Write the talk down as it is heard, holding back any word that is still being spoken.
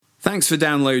Thanks for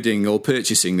downloading or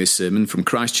purchasing this sermon from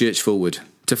Christchurch Fulwood.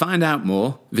 To find out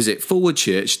more, visit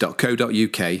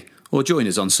fulwoodchurch.co.uk or join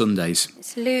us on Sundays.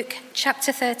 It's Luke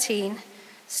chapter 13,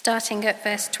 starting at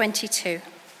verse 22.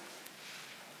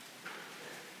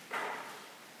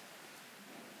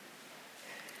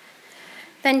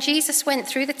 Then Jesus went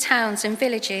through the towns and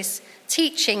villages,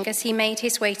 teaching as he made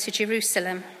his way to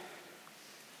Jerusalem.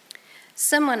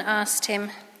 Someone asked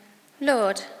him,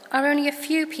 "Lord, are only a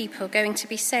few people going to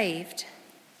be saved?"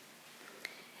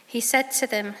 He said to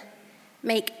them,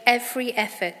 "Make every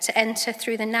effort to enter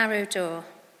through the narrow door,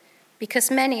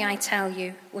 because many, I tell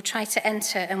you, will try to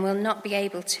enter and will not be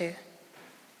able to.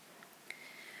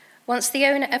 Once the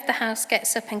owner of the house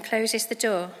gets up and closes the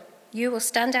door, you will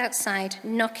stand outside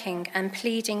knocking and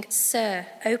pleading, 'Sir,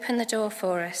 open the door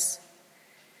for us.'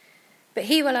 But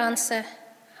he will answer,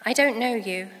 'I don't know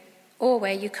you or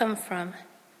where you come from.'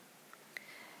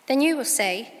 Then you will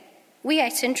say, 'We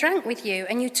ate and drank with you,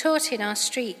 and you taught in our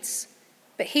streets.'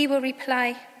 But he will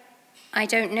reply, 'I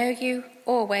don't know you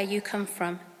or where you come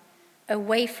from.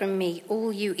 Away from me,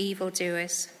 all you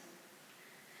evildoers.'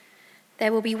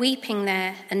 There will be weeping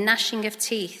there and gnashing of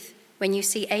teeth when you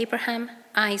see Abraham,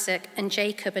 Isaac, and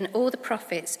Jacob and all the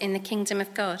prophets in the kingdom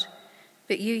of God,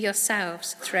 but you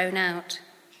yourselves thrown out.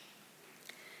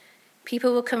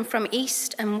 People will come from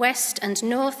east and west and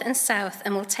north and south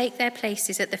and will take their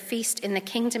places at the feast in the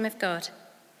kingdom of God.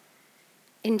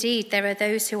 Indeed, there are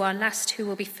those who are last who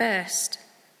will be first,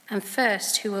 and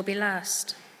first who will be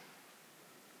last."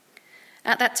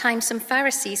 At that time, some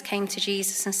Pharisees came to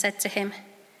Jesus and said to him,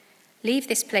 "Leave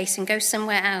this place and go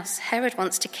somewhere else. Herod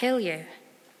wants to kill you."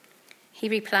 He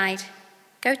replied,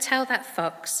 "Go tell that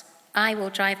fox, I will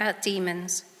drive out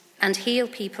demons and heal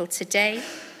people today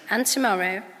and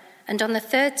tomorrow, and on the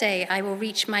third day I will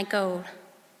reach my goal.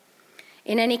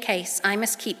 In any case, I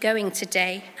must keep going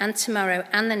today and tomorrow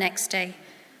and the next day,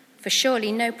 for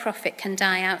surely no prophet can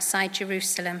die outside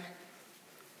Jerusalem.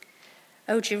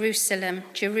 O Jerusalem,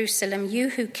 Jerusalem, you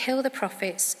who kill the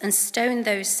prophets and stone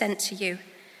those sent to you,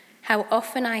 how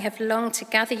often I have longed to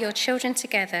gather your children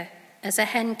together as a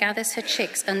hen gathers her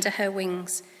chicks under her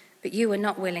wings, but you were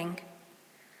not willing.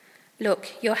 Look,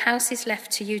 your house is left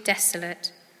to you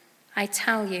desolate. I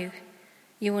tell you,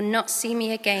 you will not see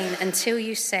me again until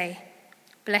you say,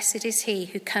 'Blessed is he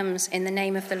who comes in the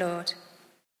name of the Lord.'"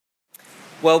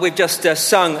 Well, we've just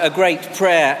sung a great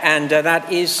prayer, and that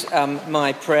is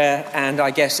my prayer, and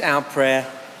I guess our prayer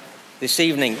this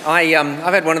evening.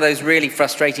 I've had one of those really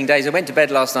frustrating days. I went to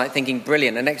bed last night thinking,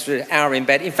 brilliant, an extra hour in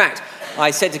bed. In fact,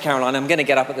 I said to Caroline, I'm going to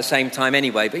get up at the same time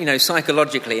anyway, but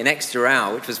psychologically, an extra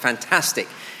hour, which was fantastic,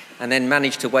 and then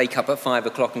managed to wake up at 5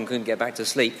 o'clock and couldn't get back to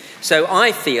sleep. So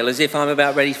I feel as if I'm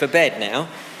about ready for bed now,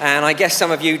 and I guess some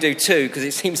of you do too, because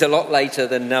it seems a lot later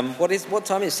than, what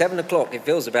time is it? 7 o'clock? It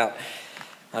feels about,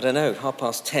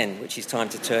 10:30, which is time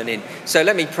to turn in. So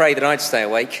let me pray that I'd stay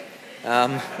awake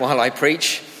while I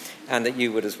preach, and that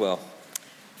you would as well.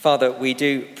 Father, we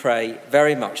do pray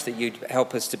very much that you'd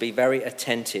help us to be very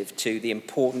attentive to the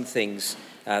important things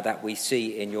that we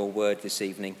see in your word this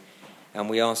evening. And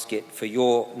we ask it for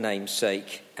your name's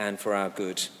sake and for our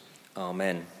good.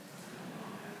 Amen.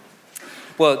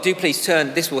 Well, do please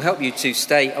turn. This will help you to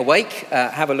stay awake.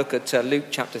 Have a look at Luke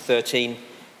chapter 13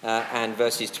 and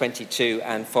verses 22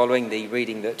 and following, the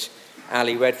reading that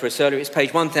Ali read for us earlier. It's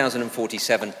page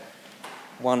 1047,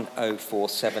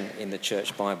 1047 in the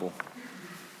Church Bible.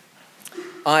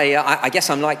 I guess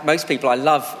I'm like most people. I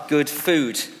love good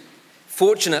food.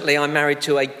 Fortunately, I'm married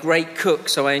to a great cook,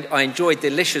 so I enjoy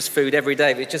delicious food every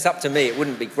day. If it's just up to me, it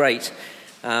wouldn't be great.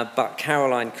 But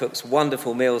Caroline cooks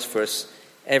wonderful meals for us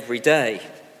every day.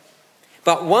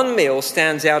 But one meal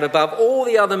stands out above all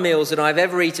the other meals that I've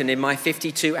ever eaten in my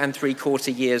 52 3/4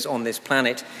 years on this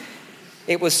planet.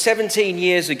 It was 17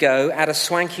 years ago at a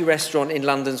swanky restaurant in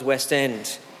London's West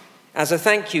End. As a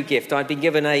thank you gift, I'd been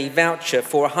given a voucher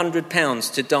for £100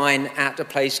 to dine at a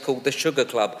place called the Sugar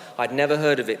Club. I'd never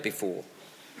heard of it before.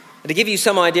 And to give you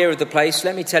some idea of the place,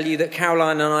 let me tell you that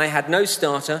Caroline and I had no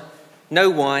starter, no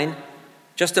wine,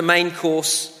 just a main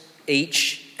course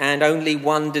each, and only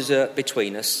one dessert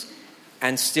between us.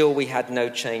 And still we had no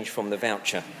change from the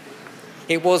voucher.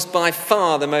 It was by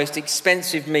far the most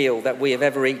expensive meal that we have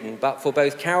ever eaten, but for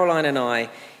both Caroline and I,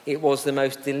 it was the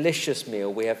most delicious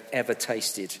meal we have ever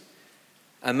tasted.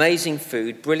 Amazing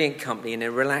food, brilliant company, and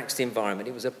a relaxed environment.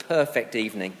 It was a perfect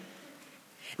evening.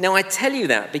 Now, I tell you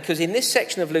that because in this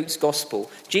section of Luke's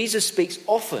Gospel, Jesus speaks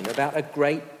often about a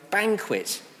great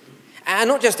banquet. And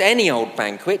not just any old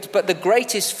banquet, but the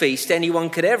greatest feast anyone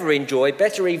could ever enjoy,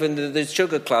 better even than the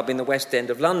Sugar Club in the West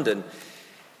End of London.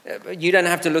 You don't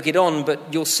have to look it on, but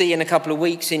you'll see in a couple of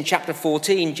weeks in chapter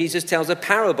 14, Jesus tells a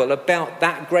parable about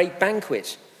that great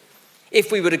banquet. If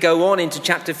we were to go on into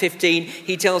chapter 15,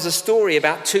 he tells a story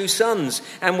about two sons.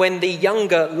 And when the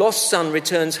younger lost son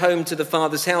returns home to the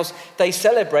father's house, they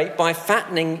celebrate by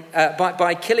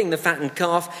by killing the fattened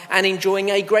calf and enjoying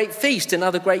a great feast,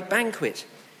 another great banquet.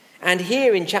 And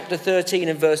here in chapter 13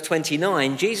 and verse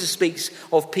 29, Jesus speaks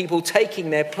of people taking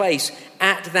their place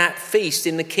at that feast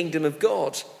in the kingdom of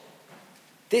God.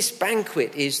 This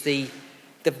banquet is the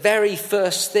very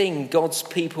first thing God's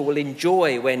people will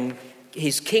enjoy when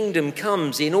his kingdom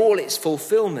comes in all its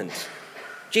fulfillment.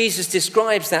 Jesus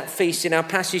describes that feast in our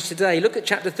passage today. Look at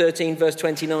chapter 13, verse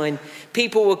 29.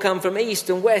 People will come from east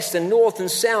and west and north and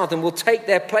south and will take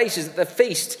their places at the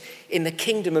feast in the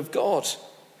kingdom of God.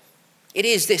 It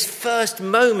is this first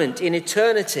moment in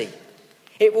eternity.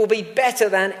 It will be better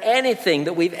than anything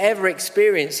that we've ever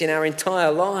experienced in our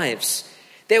entire lives.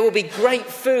 There will be great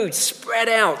food spread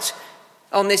out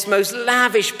on this most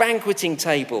lavish banqueting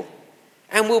table.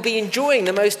 And we'll be enjoying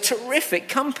the most terrific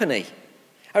company.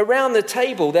 Around the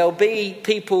table, there'll be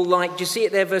people like, do you see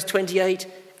it there, verse 28?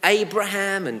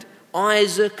 Abraham and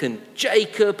Isaac and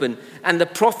Jacob and the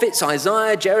prophets,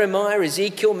 Isaiah, Jeremiah,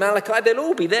 Ezekiel, Malachi, they'll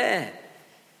all be there.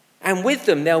 And with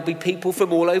them, there'll be people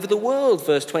from all over the world,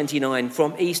 verse 29,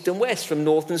 from east and west, from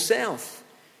north and south.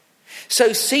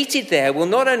 So seated there, we'll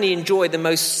not only enjoy the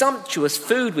most sumptuous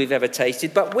food we've ever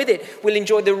tasted, but with it, we'll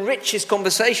enjoy the richest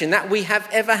conversation that we have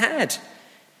ever had.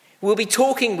 We'll be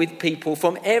talking with people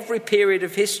from every period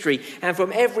of history and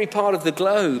from every part of the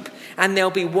globe, and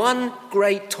there'll be one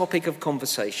great topic of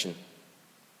conversation.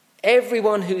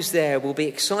 Everyone who's there will be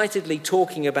excitedly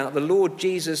talking about the Lord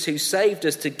Jesus who saved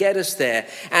us to get us there,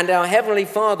 and our Heavenly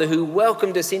Father who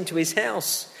welcomed us into his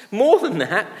house. More than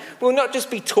that, we'll not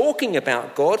just be talking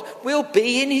about God, we'll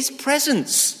be in his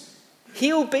presence.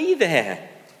 He'll be there.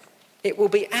 It will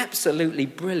be absolutely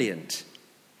brilliant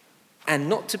and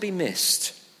not to be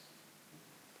missed.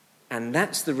 And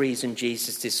that's the reason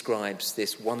Jesus describes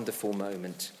this wonderful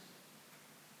moment.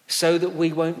 So that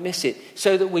we won't miss it.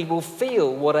 So that we will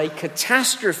feel what a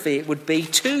catastrophe it would be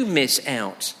to miss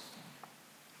out.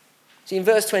 See, in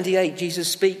verse 28, Jesus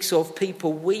speaks of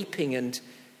people weeping and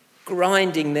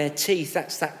grinding their teeth.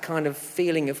 That's that kind of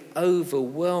feeling of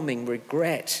overwhelming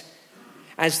regret.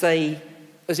 As they,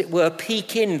 as it were,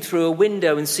 peek in through a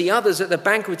window and see others at the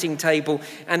banqueting table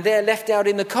and they're left out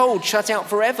in the cold, shut out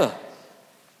forever.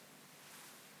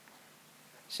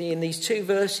 See, in these two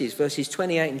verses, verses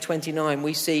 28 and 29,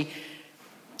 we see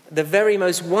the very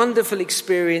most wonderful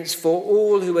experience for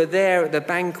all who are there at the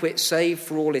banquet, saved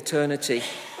for all eternity.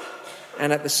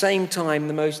 And at the same time,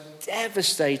 the most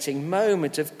devastating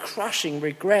moment of crushing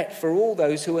regret for all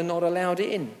those who are not allowed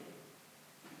in.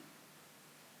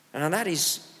 And that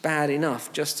is bad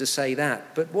enough just to say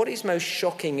that. But what is most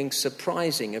shocking and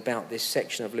surprising about this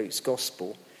section of Luke's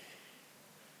Gospel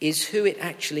is who it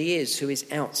actually is who is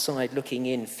outside looking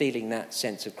in, feeling that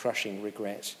sense of crushing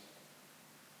regret.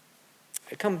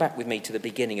 Come back with me to the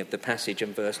beginning of the passage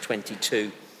in verse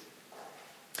 22.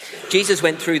 Jesus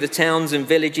went through the towns and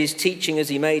villages, teaching as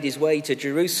he made his way to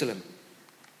Jerusalem.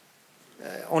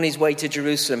 On his way to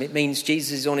Jerusalem, it means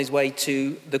Jesus is on his way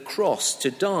to the cross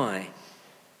to die.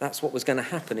 That's what was going to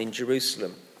happen in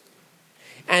Jerusalem.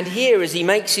 And here, as he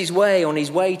makes his way on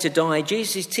his way to die,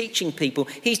 Jesus is teaching people.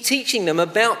 He's teaching them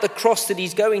about the cross that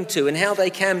he's going to and how they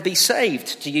can be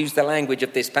saved, to use the language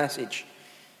of this passage.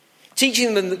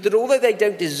 Teaching them that although they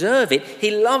don't deserve it,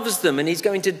 he loves them and he's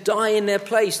going to die in their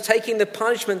place, taking the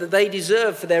punishment that they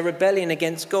deserve for their rebellion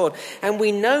against God. And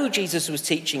we know Jesus was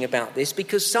teaching about this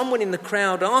because someone in the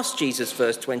crowd asked Jesus,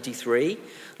 verse 23,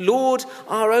 "Lord,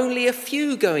 are only a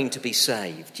few going to be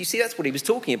saved?" You see, that's what he was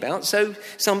talking about. So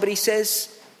somebody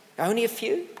says, only a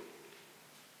few?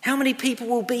 How many people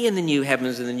will be in the new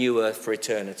heavens and the new earth for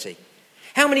eternity?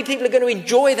 How many people are going to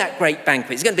enjoy that great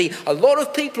banquet? Is it going to be a lot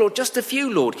of people or just a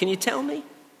few, Lord? Can you tell me?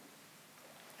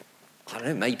 I don't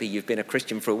know, maybe you've been a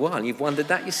Christian for a while and you've wondered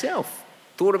that yourself.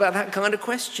 Thought about that kind of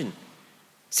question.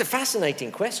 It's a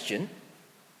fascinating question.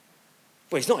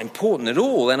 Well, it's not important at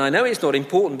all, and I know it's not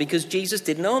important because Jesus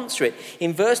didn't answer it.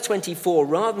 In verse 24,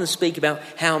 rather than speak about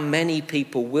how many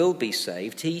people will be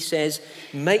saved, he says,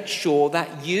 make sure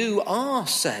that you are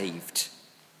saved.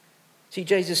 See,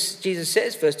 Jesus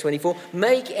says, verse 24,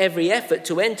 make every effort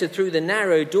to enter through the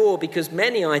narrow door because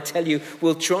many, I tell you,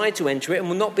 will try to enter it and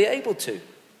will not be able to.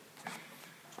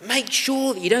 Make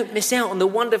sure that you don't miss out on the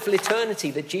wonderful eternity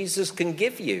that Jesus can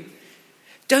give you.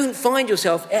 Don't find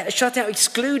yourself shut out,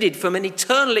 excluded from an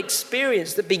eternal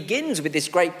experience that begins with this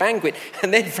great banquet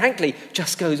and then, frankly,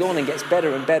 just goes on and gets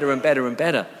better and better and better and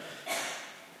better.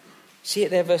 See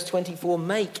it there, verse 24,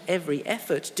 make every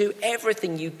effort, do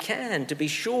everything you can to be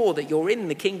sure that you're in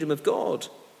the kingdom of God.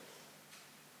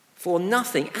 For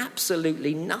nothing,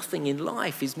 absolutely nothing in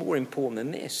life is more important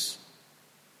than this.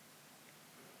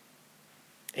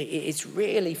 It's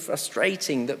really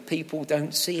frustrating that people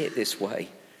don't see it this way.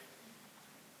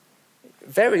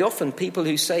 Very often people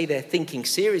who say they're thinking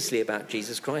seriously about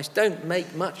Jesus Christ don't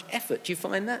make much effort. Do you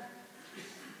find that?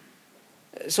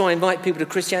 So I invite people to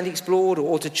Christianity Explored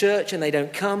or to church and they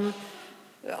don't come.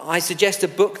 I suggest a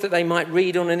book that they might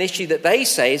read on an issue that they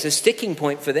say is a sticking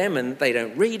point for them and they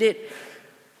don't read it.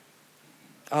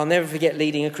 I'll never forget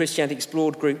leading a Christianity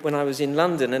Explored group when I was in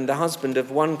London, and the husband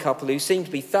of one couple who seemed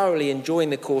to be thoroughly enjoying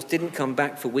the course didn't come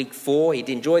back for week 4. He'd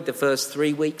enjoyed the first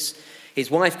 3 weeks. His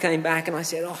wife came back and I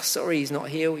said, "Oh, sorry, he's not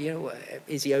here.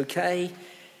 Is he okay?"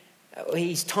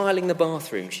 "He's tiling the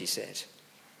bathroom," she said.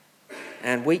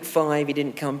 And week 5, he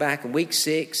didn't come back. And week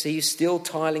 6, he's still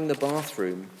tiling the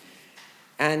bathroom.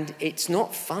 And it's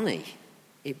not funny.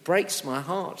 It breaks my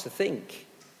heart to think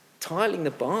tiling the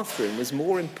bathroom was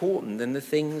more important than the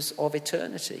things of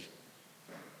eternity.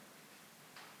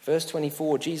 Verse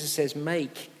 24, Jesus says,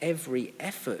 make every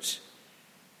effort.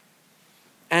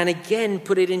 And again,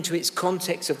 put it into its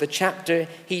context of the chapter.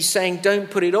 He's saying, don't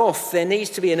put it off. There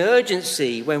needs to be an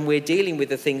urgency when we're dealing with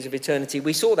the things of eternity.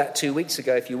 We saw that 2 weeks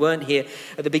ago, if you weren't here.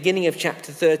 At the beginning of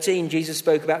chapter 13, Jesus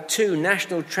spoke about 2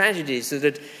 national tragedies that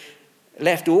had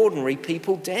left ordinary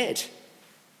people dead.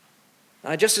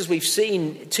 Just as we've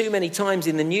seen too many times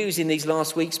in the news in these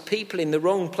last weeks, people in the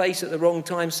wrong place at the wrong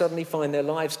time suddenly find their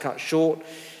lives cut short.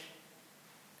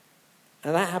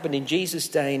 And that happened in Jesus'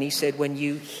 day, and he said, when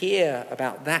you hear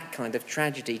about that kind of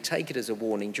tragedy, take it as a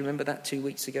warning. Do you remember that 2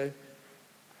 weeks ago?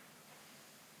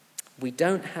 We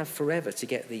don't have forever to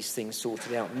get these things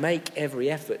sorted out. Make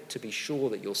every effort to be sure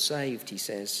that you're saved, he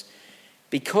says.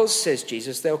 Because, says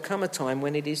Jesus, there'll come a time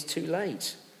when it is too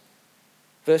late.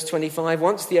 Verse 25,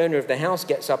 once the owner of the house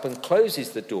gets up and closes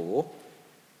the door,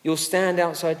 you'll stand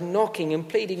outside knocking and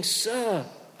pleading, "Sir,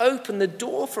 open the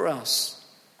door for us."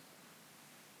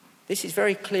 This is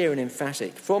very clear and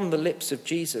emphatic. From the lips of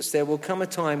Jesus, there will come a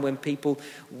time when people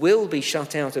will be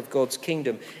shut out of God's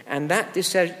kingdom, and that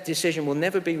decision will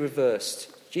never be reversed.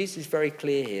 Jesus is very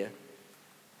clear here.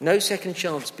 No second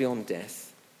chance beyond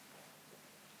death.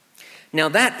 Now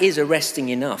that is arresting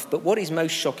enough, but what is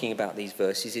most shocking about these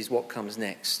verses is what comes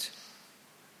next.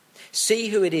 See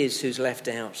who it is who's left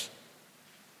out.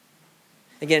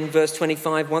 Again, verse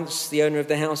 25, once the owner of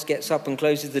the house gets up and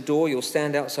closes the door, you'll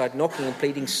stand outside knocking and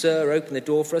pleading, "Sir, open the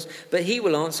door for us." But he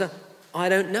will answer, "I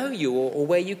don't know you or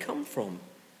where you come from."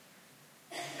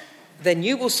 Then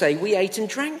you will say, "We ate and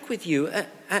drank with you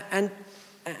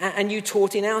and you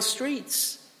taught in our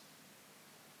streets."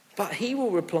 But he will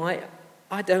reply,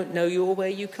 "I don't know you or where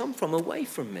you come from. Away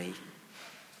from me."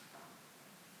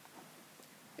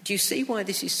 Do you see why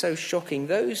this is so shocking?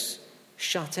 Those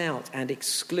shut out and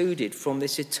excluded from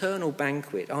this eternal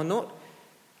banquet are not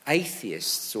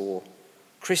atheists or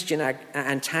Christian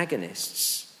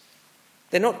antagonists.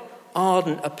 They're not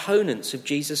ardent opponents of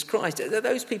Jesus Christ.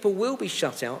 Those people will be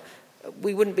shut out.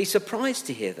 We wouldn't be surprised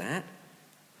to hear that.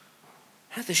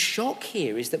 Now, the shock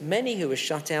here is that many who are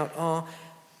shut out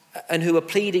and who are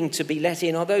pleading to be let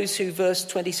in are those who, verse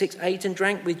 26, ate and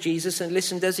drank with Jesus and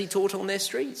listened as he taught on their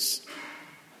streets.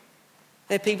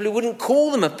 They're people who wouldn't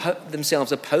call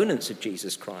themselves opponents of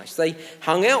Jesus Christ. They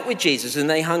hung out with Jesus and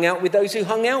they hung out with those who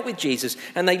hung out with Jesus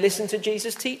and they listened to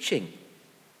Jesus' teaching.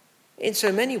 In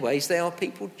so many ways, they are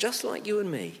people just like you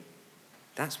and me.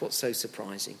 That's what's so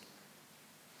surprising.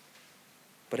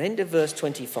 But end of verse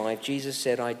 25, Jesus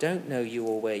said, "I don't know you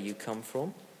or where you come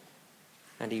from."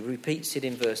 And he repeats it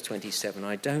in verse 27,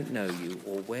 "I don't know you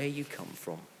or where you come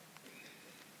from."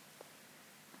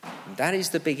 And that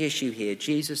is the big issue here.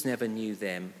 Jesus never knew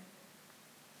them.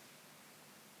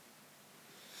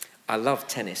 I love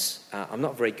tennis. I'm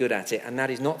not very good at it, and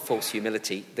that is not false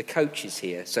humility. The coach is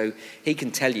here, so he can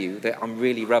tell you that I'm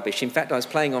really rubbish. In fact, I was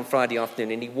playing on Friday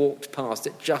afternoon, and he walked past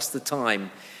at just the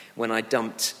time when I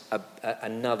dumped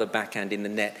another backhand in the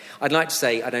net. I'd like to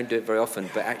say I don't do it very often,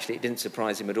 but actually it didn't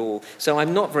surprise him at all. So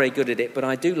I'm not very good at it, but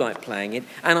I do like playing it.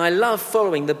 And I love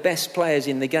following the best players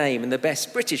in the game and the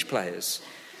best British players.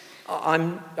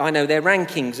 I know their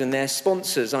rankings and their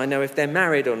sponsors. I know if they're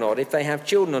married or not, if they have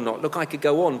children or not. Look, I could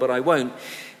go on, but I won't,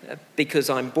 because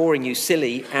I'm boring you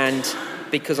silly and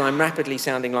because I'm rapidly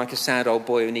sounding like a sad old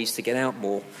boy who needs to get out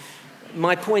more.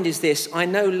 My point is this: I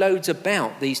know loads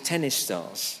about these tennis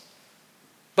stars.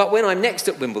 But when I'm next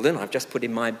at Wimbledon, I've just put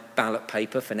in my ballot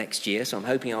paper for next year, so I'm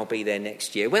hoping I'll be there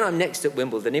next year. When I'm next at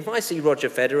Wimbledon, if I see Roger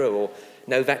Federer or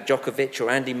Novak Djokovic or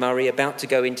Andy Murray about to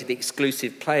go into the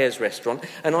exclusive players' restaurant,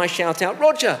 and I shout out,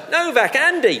 Roger, Novak,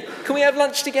 Andy, can we have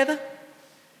lunch together?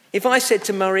 If I said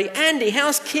to Murray, Andy,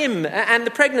 how's Kim and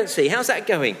the pregnancy? How's that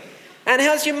going? And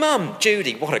how's your mum,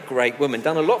 Judy? What a great woman,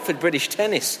 done a lot for British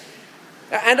tennis.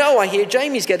 And I hear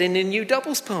Jamie's getting a new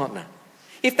doubles partner.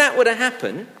 If that were to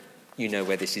happen, you know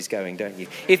where this is going, don't you?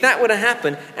 If that were to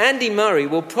happen, Andy Murray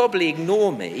will probably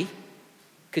ignore me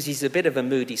because he's a bit of a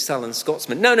moody, sullen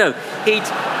Scotsman. He'd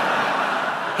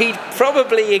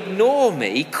probably ignore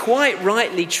me, quite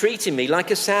rightly treating me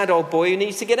like a sad old boy who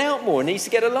needs to get out more, needs to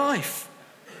get a life.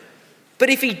 But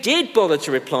if he did bother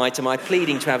to reply to my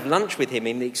pleading to have lunch with him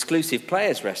in the exclusive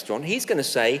players' restaurant, he's going to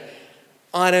say,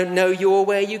 I don't know you or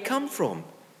where you come from.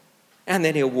 And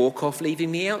then he'll walk off, leaving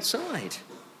me outside.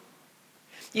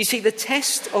 You see, the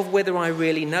test of whether I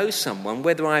really know someone,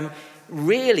 whether I'm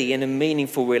really in a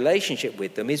meaningful relationship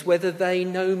with them, is whether they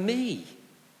know me.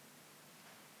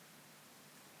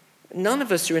 None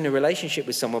of us are in a relationship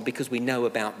with someone because we know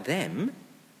about them.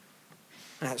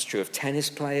 That's true of tennis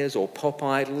players or pop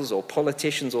idols or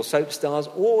politicians or soap stars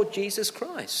or Jesus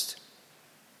Christ.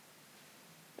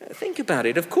 Think about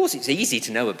it. Of course, it's easy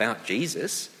to know about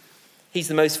Jesus. He's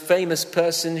the most famous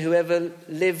person who ever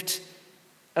lived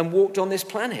and walked on this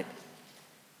planet.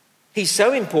 He's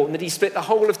so important that he split the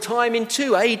whole of time in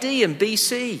two, AD and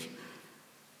BC.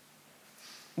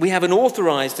 We have an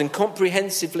authorized and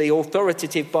comprehensively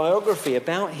authoritative biography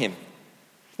about him.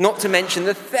 Not to mention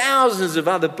the thousands of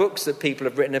other books that people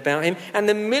have written about him and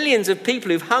the millions of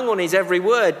people who've hung on his every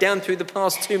word down through the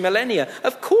past 2 millennia.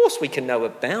 Of course we can know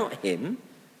about him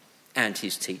and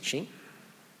his teaching.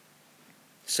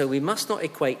 So we must not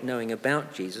equate knowing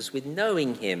about Jesus with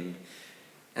knowing him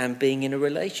and being in a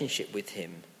relationship with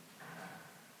him.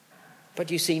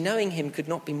 But you see, knowing him could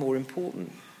not be more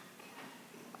important.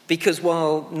 Because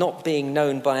while not being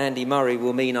known by Andy Murray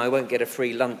will mean I won't get a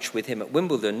free lunch with him at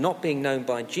Wimbledon, not being known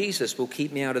by Jesus will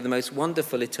keep me out of the most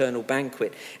wonderful eternal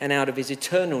banquet and out of his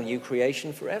eternal new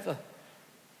creation forever.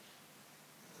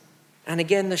 And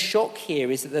again, the shock here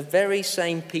is that the very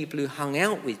same people who hung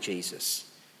out with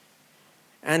Jesus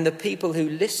and the people who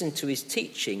listened to his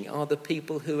teaching are the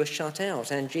people who are shut out.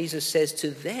 And Jesus says to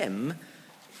them,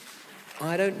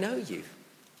 I don't know you.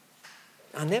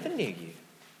 I never knew you.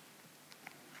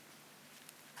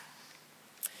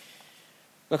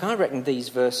 Look, I reckon these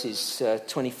verses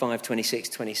 25, 26,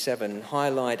 27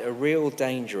 highlight a real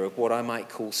danger of what I might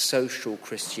call social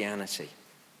Christianity.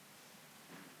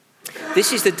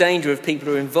 This is the danger of people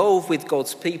who are involved with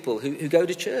God's people, who go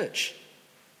to church,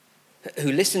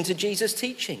 who listen to Jesus'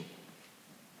 teaching,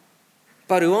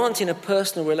 but who aren't in a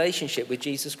personal relationship with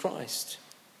Jesus Christ.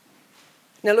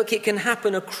 Now look, it can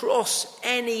happen across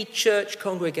any church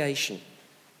congregation.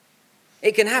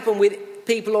 It can happen with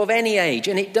people of any age,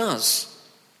 and it does.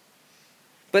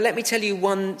 But let me tell you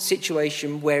one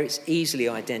situation where it's easily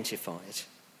identified.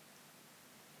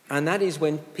 And that is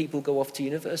when people go off to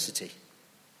university.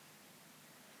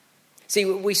 See,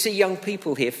 we see young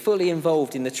people here fully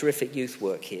involved in the terrific youth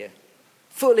work here.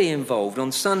 Fully involved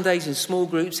on Sundays in small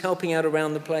groups, helping out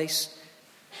around the place.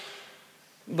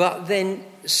 But then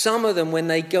some of them, when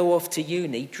they go off to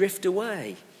uni, drift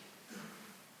away.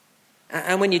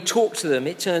 And when you talk to them,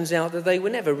 it turns out that they were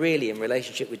never really in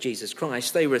relationship with Jesus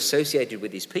Christ. They were associated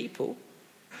with his people.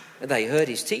 They heard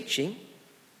his teaching.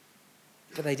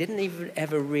 But they didn't even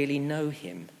ever really know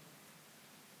him.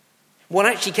 What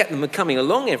actually kept them coming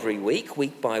along every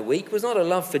week by week, was not a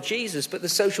love for Jesus, but the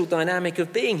social dynamic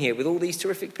of being here with all these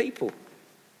terrific people.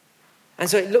 And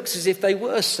so it looks as if they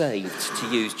were saved, to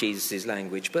use Jesus'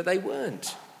 language, but they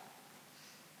weren't.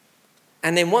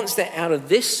 And then once they're out of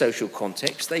this social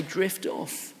context, they drift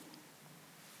off.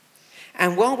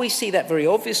 And while we see that very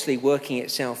obviously working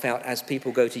itself out as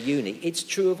people go to uni, it's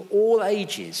true of all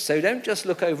ages. So don't just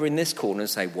look over in this corner and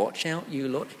say, watch out, you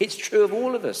lot. It's true of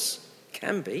all of us.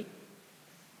 Can be.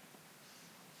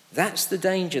 That's the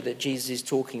danger that Jesus is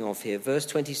talking of here. Verse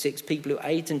 26, people who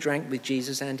ate and drank with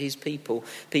Jesus and his people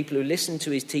who listened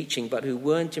to his teaching but who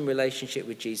weren't in relationship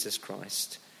with Jesus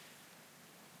Christ.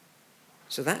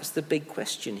 So that's the big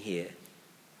question here.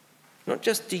 Not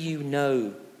just do you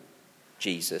know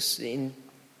Jesus in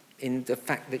the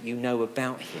fact that you know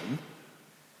about him,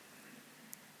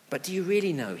 but do you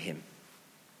really know him?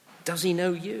 Does he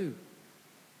know you?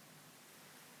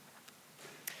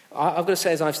 I've got to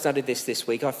say, as I've studied this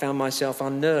week, I found myself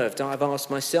unnerved. I've asked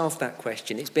myself that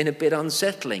question. It's been a bit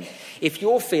unsettling. If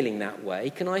you're feeling that way,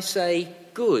 can I say,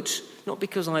 good? Not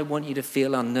because I want you to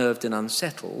feel unnerved and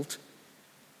unsettled,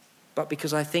 but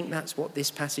because I think that's what this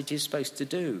passage is supposed to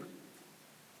do.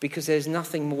 Because there's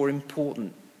nothing more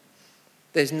important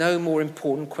There's no more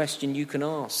important question you can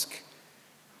ask.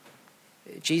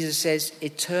 Jesus says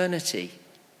eternity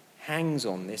hangs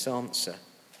on this answer.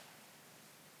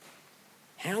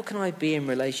 How can I be in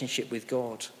relationship with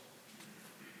God?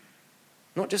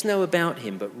 Not just know about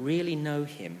him, but really know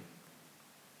him.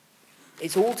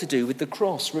 It's all to do with the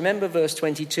cross. Remember verse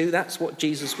 22, that's what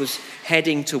Jesus was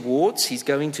heading towards. He's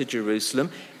going to Jerusalem,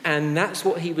 and that's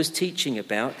what he was teaching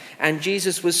about. And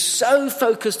Jesus was so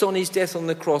focused on his death on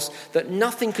the cross that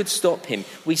nothing could stop him.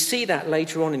 We see that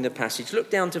later on in the passage.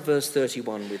 Look down to verse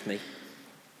 31 with me.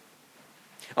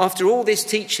 After all this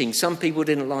teaching, some people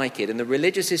didn't like it, and the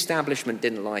religious establishment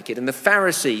didn't like it, and the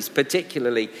Pharisees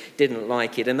particularly didn't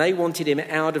like it, and they wanted him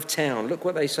out of town. Look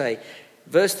what they say.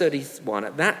 Verse 31,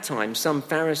 at that time, some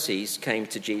Pharisees came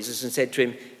to Jesus and said to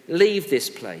him, leave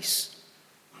this place.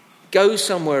 Go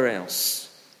somewhere else.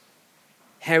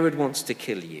 Herod wants to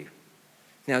kill you.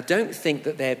 Now, don't think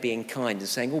that they're being kind and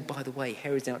saying, oh, by the way,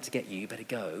 Herod's out to get you, you better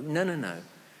go. No.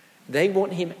 They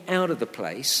want him out of the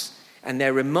place, and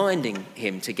they're reminding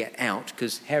him to get out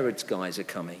because Herod's guys are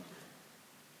coming.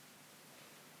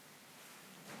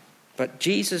 But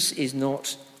Jesus is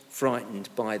not frightened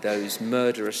by those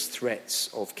murderous threats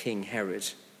of King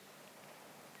Herod.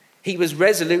 He was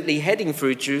resolutely heading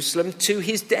through Jerusalem to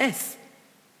his death.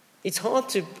 It's hard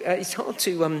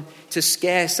to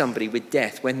scare somebody with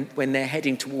death when they're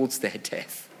heading towards their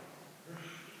death.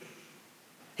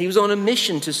 He was on a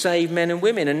mission to save men and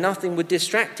women, and nothing would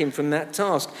distract him from that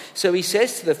task. So he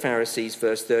says to the Pharisees,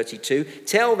 verse 32,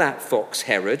 tell that fox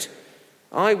Herod,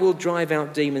 I will drive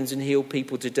out demons and heal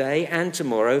people today and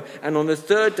tomorrow, and on the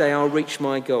third day I'll reach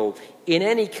my goal. In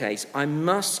any case, I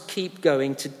must keep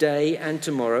going today and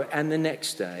tomorrow and the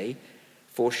next day,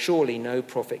 for surely no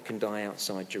prophet can die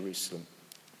outside Jerusalem.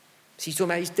 So he's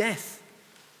talking about his death.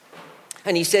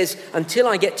 And he says, until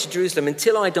I get to Jerusalem,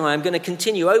 until I die, I'm going to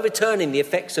continue overturning the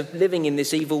effects of living in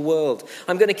this evil world.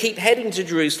 I'm going to keep heading to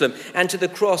Jerusalem and to the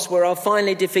cross where I'll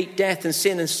finally defeat death and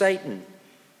sin and Satan.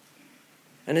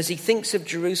 And as he thinks of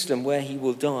Jerusalem where he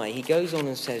will die, he goes on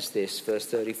and says this, verse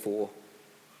 34.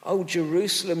 Oh,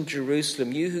 Jerusalem,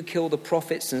 Jerusalem, you who kill the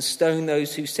prophets and stone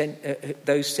those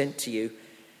sent to you.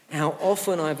 How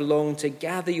often I've longed to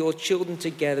gather your children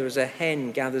together as a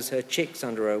hen gathers her chicks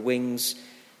under her wings,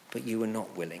 but you were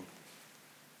not willing.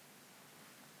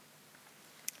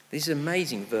 This is an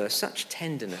amazing verse, such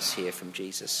tenderness here from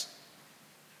Jesus.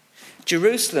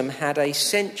 Jerusalem had a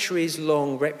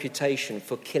centuries-long reputation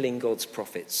for killing God's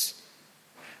prophets.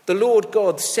 The Lord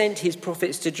God sent his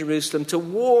prophets to Jerusalem to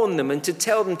warn them and to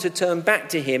tell them to turn back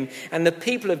to him, and the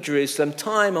people of Jerusalem,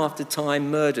 time after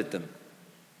time, murdered them.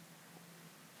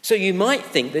 So you might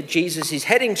think that Jesus is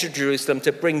heading to Jerusalem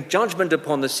to bring judgment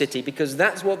upon the city because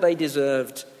that's what they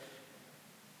deserved.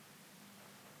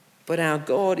 But our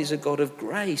God is a God of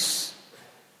grace.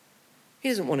 He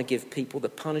doesn't want to give people the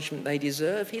punishment they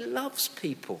deserve. He loves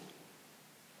people.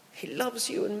 He loves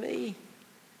you and me.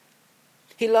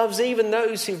 He loves even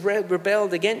those who've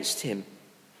rebelled against him.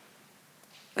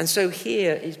 And so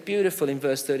here is beautiful in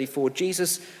verse 34.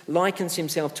 Jesus likens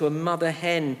himself to a mother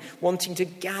hen wanting to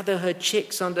gather her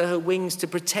chicks under her wings to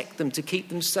protect them, to keep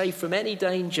them safe from any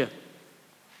danger.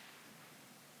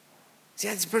 See,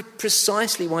 that's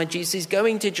precisely why Jesus is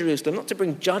going to Jerusalem, not to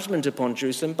bring judgment upon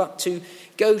Jerusalem, but to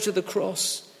go to the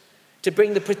cross, to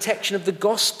bring the protection of the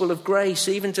gospel of grace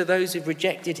even to those who've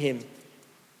rejected him.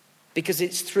 Because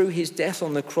it's through his death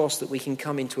on the cross that we can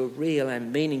come into a real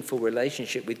and meaningful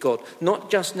relationship with God, not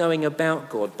just knowing about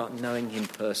God, but knowing him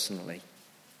personally.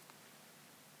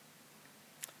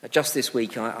 Just this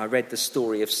week, I read the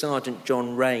story of Sergeant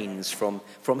John Rains from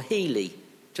Healy,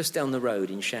 just down the road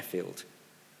in Sheffield.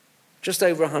 Just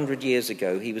over 100 years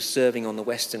ago, he was serving on the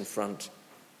Western Front.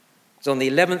 It was on the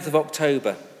 11th of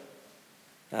October.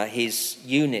 His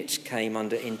unit came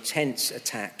under intense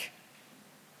attack.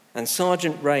 And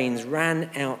Sergeant Rains ran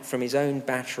out from his own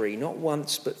battery, not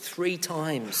once, but 3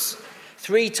 times.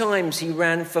 3 times he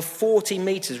ran for 40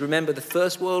 metres. Remember the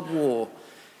First World War.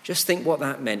 Just think what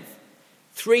that meant.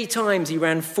 3 times he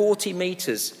ran 40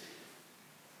 metres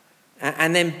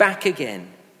and then back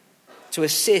again to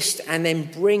assist and then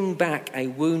bring back a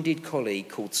wounded colleague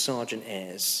called Sergeant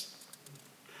Ayres.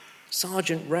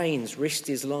 Sergeant Rains risked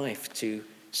his life to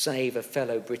save a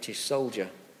fellow British soldier.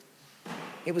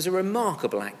 It was a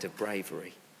remarkable act of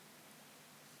bravery.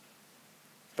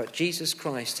 But Jesus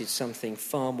Christ did something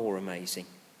far more amazing.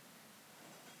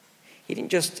 He didn't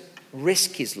just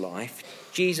risk his life.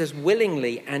 Jesus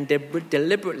willingly and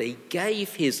deliberately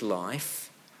gave his life.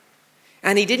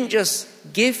 And he didn't just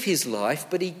give his life,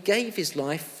 but he gave his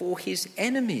life for his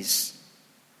enemies.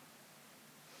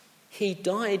 He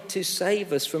died to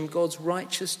save us from God's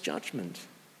righteous judgment.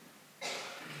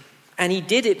 And he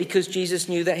did it because Jesus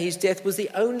knew that his death was the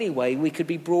only way we could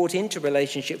be brought into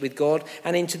relationship with God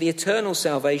and into the eternal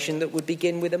salvation that would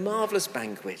begin with a marvellous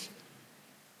banquet.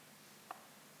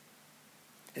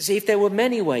 See, if there were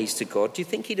many ways to God, do you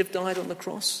think he'd have died on the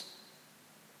cross?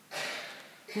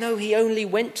 No, he only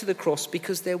went to the cross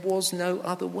because there was no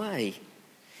other way.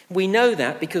 We know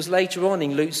that because later on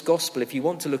in Luke's Gospel, if you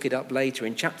want to look it up later,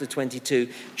 in chapter 22,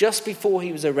 just before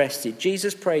he was arrested,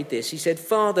 Jesus prayed this. He said,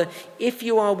 "Father, if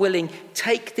you are willing,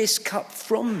 take this cup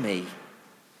from me.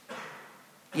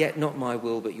 Yet not my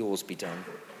will, but yours be done."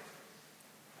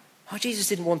 Oh, Jesus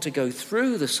didn't want to go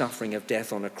through the suffering of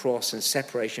death on a cross and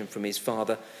separation from his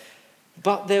Father,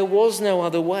 but there was no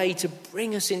other way to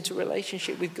bring us into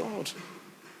relationship with God.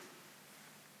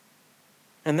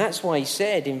 And that's why he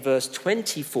said in verse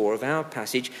 24 of our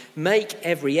passage, "Make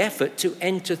every effort to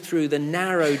enter through the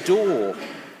narrow door."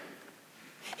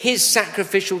 His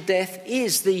sacrificial death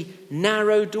is the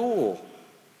narrow door.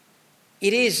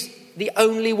 It is the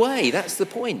only way. That's the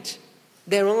point.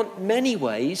 There aren't many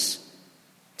ways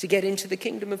to get into the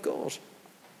kingdom of God.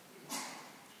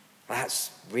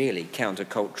 That's really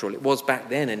countercultural. It was back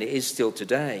then and it is still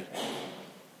today.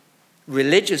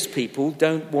 Religious people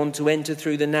don't want to enter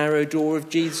through the narrow door of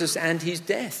Jesus and his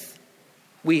death.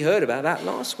 We heard about that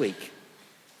last week.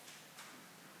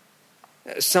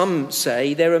 Some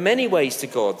say there are many ways to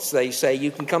God. They say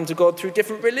you can come to God through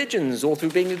different religions or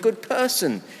through being a good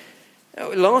person.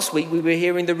 Last week we were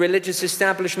hearing the religious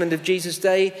establishment of Jesus'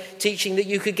 day teaching that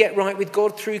you could get right with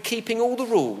God through keeping all the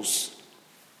rules.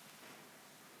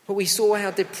 But we saw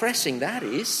how depressing that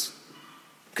is,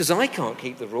 because I can't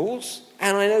keep the rules,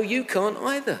 and I know you can't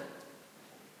either.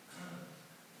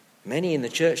 Many in the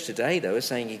church today, though, are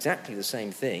saying exactly the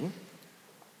same thing.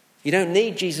 You don't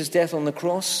need Jesus' death on the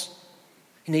cross.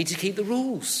 You need to keep the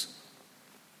rules.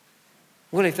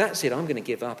 Well, if that's it, I'm going to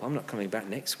give up. I'm not coming back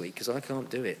next week because I can't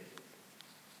do it.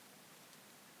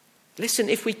 Listen,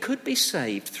 if we could be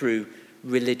saved through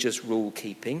religious rule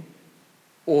keeping,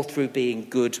 or through being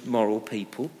good moral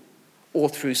people, or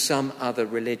through some other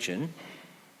religion,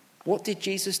 what did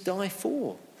Jesus die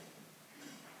for?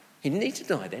 He didn't need to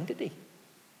die then, did he?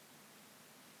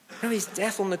 No, his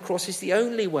death on the cross is the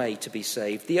only way to be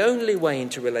saved, the only way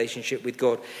into relationship with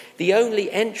God, the only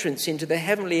entrance into the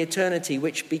heavenly eternity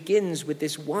which begins with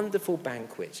this wonderful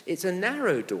banquet. It's a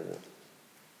narrow door.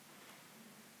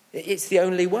 It's the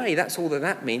only way. That's all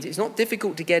that means. It's not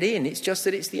difficult to get in. It's just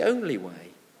that it's the only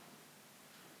way.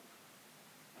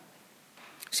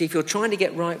 See, if you're trying to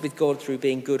get right with God through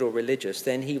being good or religious,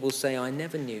 then he will say, "I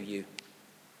never knew you."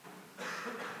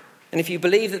 And if you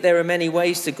believe that there are many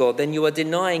ways to God, then you are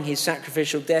denying his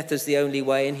sacrificial death as the only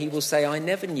way, and he will say, "I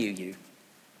never knew you."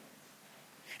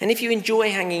 And if you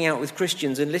enjoy hanging out with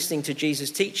Christians and listening to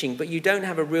Jesus' teaching, but you don't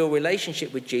have a real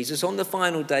relationship with Jesus, on the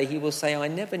final day he will say, "I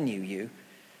never knew you."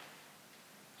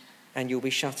 And you'll be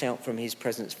shut out from his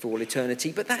presence for all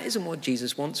eternity. But that isn't what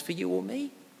Jesus wants for you or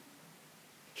me.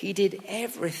 He did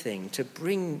everything to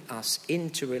bring us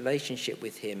into relationship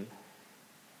with him.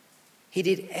 He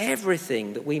did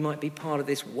everything that we might be part of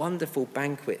this wonderful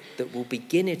banquet that will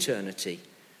begin eternity,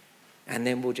 and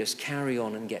then we'll just carry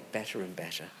on and get better and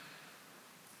better.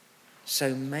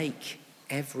 So make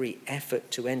every effort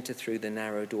to enter through the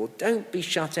narrow door. Don't be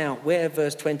shut out where,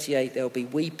 verse 28, there'll be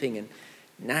weeping and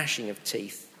gnashing of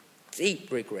teeth,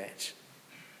 deep regret.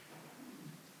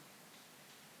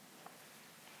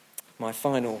 My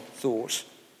final thought.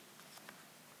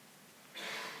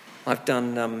 I've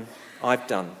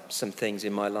done some things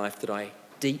in my life that I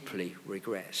deeply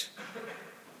regret.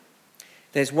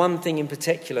 There's one thing in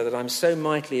particular that I'm so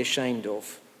mightily ashamed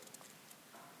of.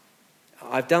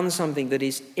 I've done something that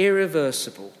is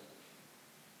irreversible,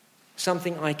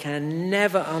 something I can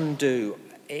never undo.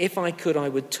 If I could, I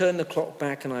would turn the clock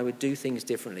back and I would do things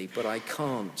differently, but I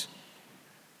can't.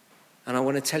 And I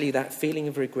want to tell you that feeling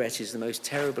of regret is the most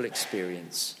terrible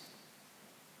experience.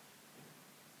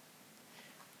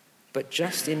 But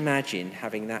just imagine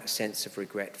having that sense of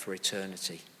regret for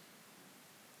eternity.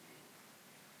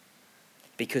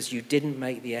 Because you didn't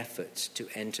make the effort to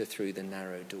enter through the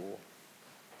narrow door.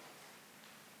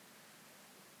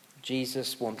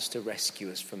 Jesus wants to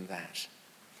rescue us from that.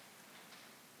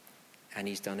 And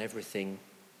he's done everything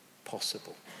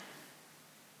possible.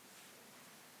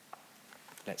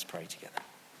 Let's pray together.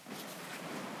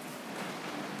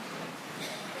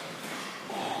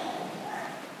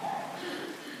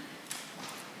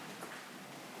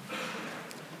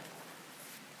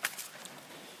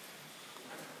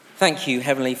 Thank you,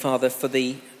 Heavenly Father, for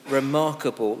the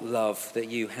remarkable love that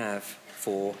you have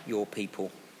for your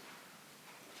people.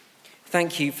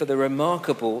 Thank you for the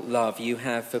remarkable love you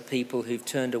have for people who've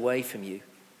turned away from you.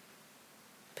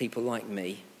 People like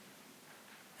me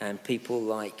and people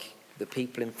like the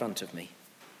people in front of me.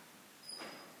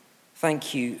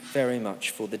 Thank you very much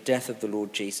for the death of the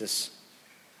Lord Jesus,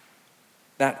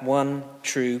 that one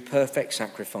true, perfect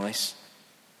sacrifice,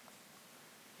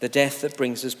 the death that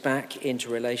brings us back into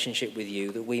relationship with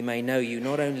you, that we may know you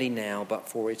not only now but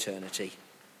for eternity.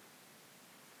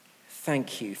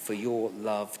 Thank you for your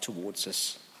love towards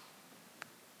us.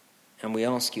 And we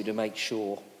ask you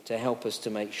to help us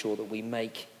to make sure that we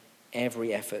make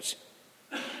every effort.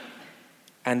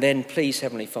 And then please,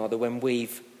 Heavenly Father, when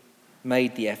we've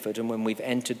made the effort and when we've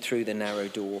entered through the narrow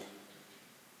door,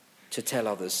 to tell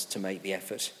others to make the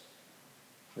effort,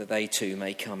 that they too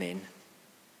may come in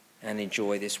and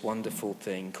enjoy this wonderful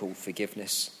thing called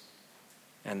forgiveness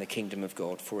and the kingdom of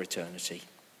God for eternity.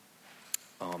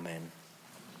 Amen.